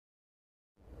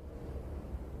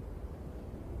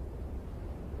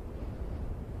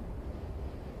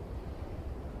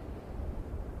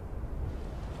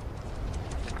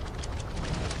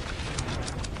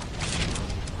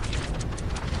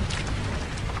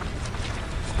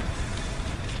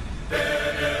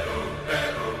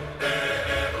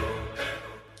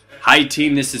Hi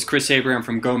team, this is Chris Abraham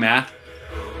from GOHmath.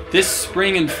 This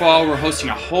spring and fall we're hosting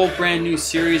a whole brand new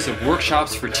series of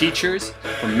workshops for teachers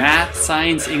for math,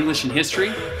 science, English, and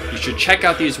history. You should check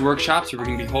out these workshops. We're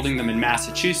going to be holding them in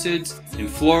Massachusetts, in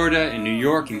Florida, in New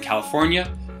York, and California.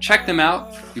 Check them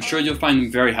out. I'm sure you'll find them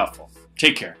very helpful.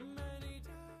 Take care.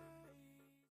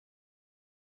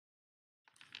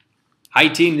 Hi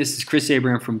team, this is Chris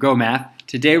Abraham from GOHmath.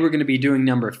 Today we're going to be doing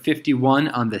number 51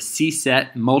 on the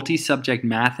CSET Multi-Subject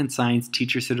Math and Science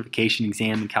Teacher Certification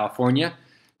Exam in California.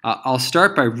 I'll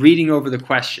start by reading over the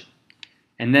question.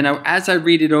 And then as I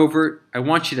read it over, I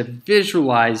want you to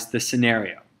visualize the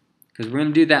scenario. Because we're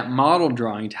going to do that model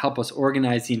drawing to help us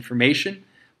organize the information.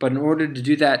 But in order to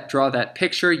do that, draw that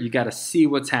picture, you got to see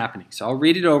what's happening. So I'll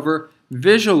read it over,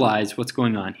 visualize what's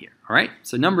going on here. All right,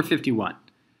 so number 51.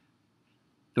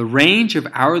 The range of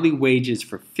hourly wages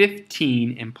for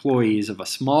 15 employees of a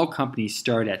small company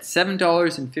start at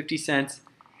 $7.50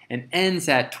 and ends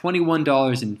at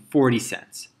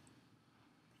 $21.40.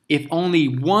 If only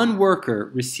one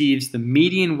worker receives the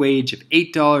median wage of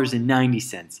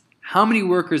 $8.90, how many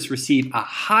workers receive a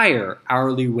higher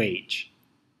hourly wage?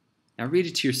 Now read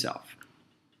it to yourself.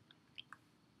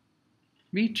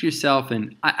 Read it to yourself,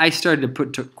 and I started to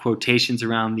put quotations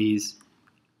around these,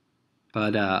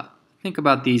 but think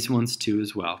about these ones too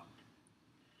as well.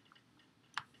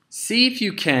 See if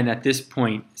you can, at this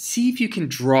point, see if you can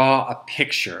draw a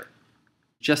picture,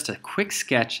 just a quick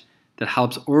sketch that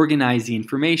helps organize the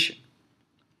information.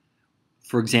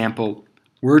 For example,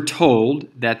 we're told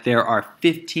that there are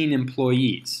 15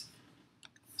 employees.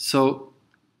 So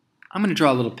I'm going to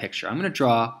draw a little picture. I'm going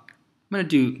to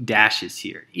do dashes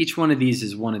here. Each one of these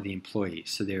is one of the employees.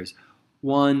 So there's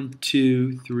 1,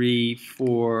 2, 3,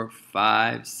 4,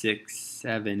 5, 6,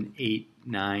 7, 8,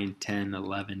 9, 10,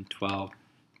 11, 12,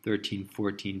 13,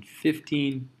 14,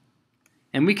 15.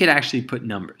 And we could actually put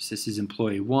numbers. This is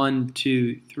employee 1,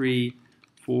 2, 3,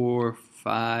 4,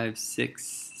 5,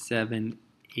 6, 7,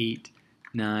 8,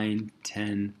 9,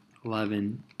 10,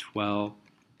 11, 12,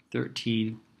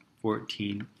 13,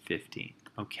 14, 15.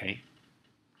 Okay.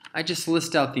 I just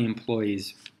list out the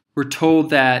employees. We're told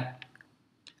that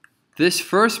this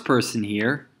first person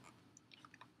here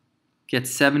gets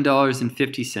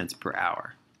 $7.50 per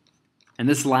hour. And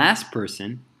this last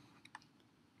person,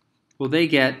 well, they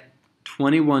get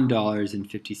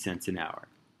 $21.50 an hour.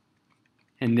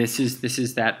 And this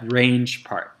is that range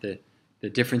part, the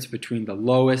difference between the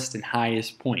lowest and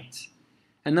highest points.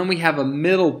 And then we have a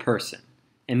middle person,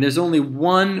 and there's only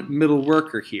one middle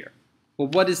worker here. Well,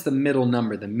 what is the middle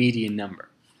number, the median number?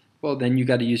 Well, then you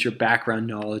got to use your background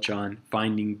knowledge on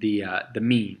finding the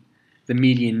mean, the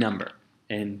median number.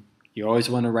 And you always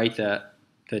want to write the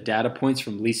data points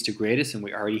from least to greatest, and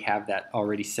we already have that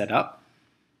already set up.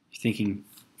 You're thinking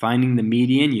finding the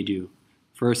median, you do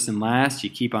first and last,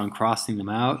 you keep on crossing them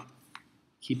out,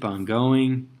 keep on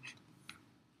going.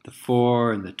 The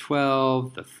 4 and the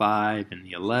 12, the 5 and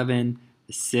the 11,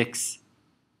 the 6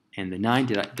 and the 9.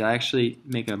 Did I actually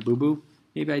make a boo-boo?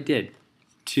 Maybe I did.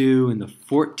 2 and the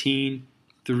 14,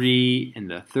 3 and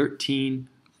the 13,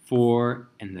 4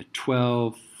 and the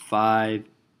 12, 5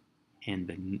 and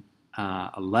the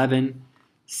 11,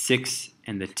 6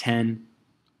 and the 10,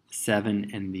 7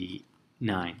 and the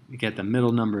 9. You get the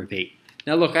middle number of 8.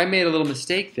 Now look, I made a little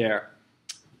mistake there.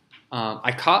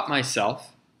 I caught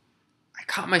myself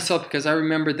because I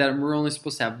remembered that we're only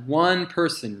supposed to have one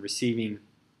person receiving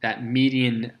that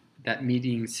median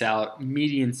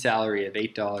salary of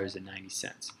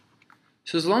 $8.90.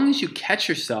 So as long as you catch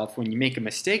yourself when you make a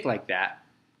mistake like that,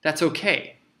 that's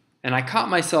okay. And I caught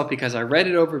myself because I read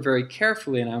it over very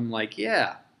carefully, and I'm like,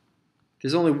 yeah,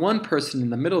 there's only one person in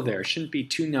the middle there. It shouldn't be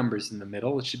two numbers in the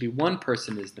middle. It should be one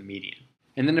person as the median.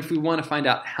 And then if we want to find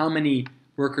out how many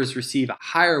workers receive a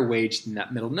higher wage than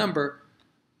that middle number,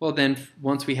 well then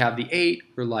once we have the 8,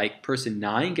 we're like person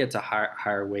 9 gets a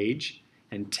higher wage,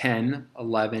 and 10,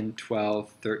 11,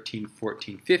 12, 13,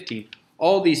 14, 15,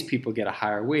 all these people get a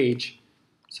higher wage.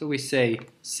 So we say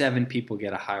 7 people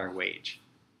get a higher wage.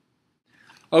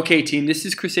 Okay team, this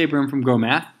is Chris Abraham from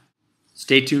GOHmath.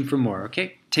 Stay tuned for more,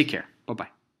 okay? Take care. Bye-bye.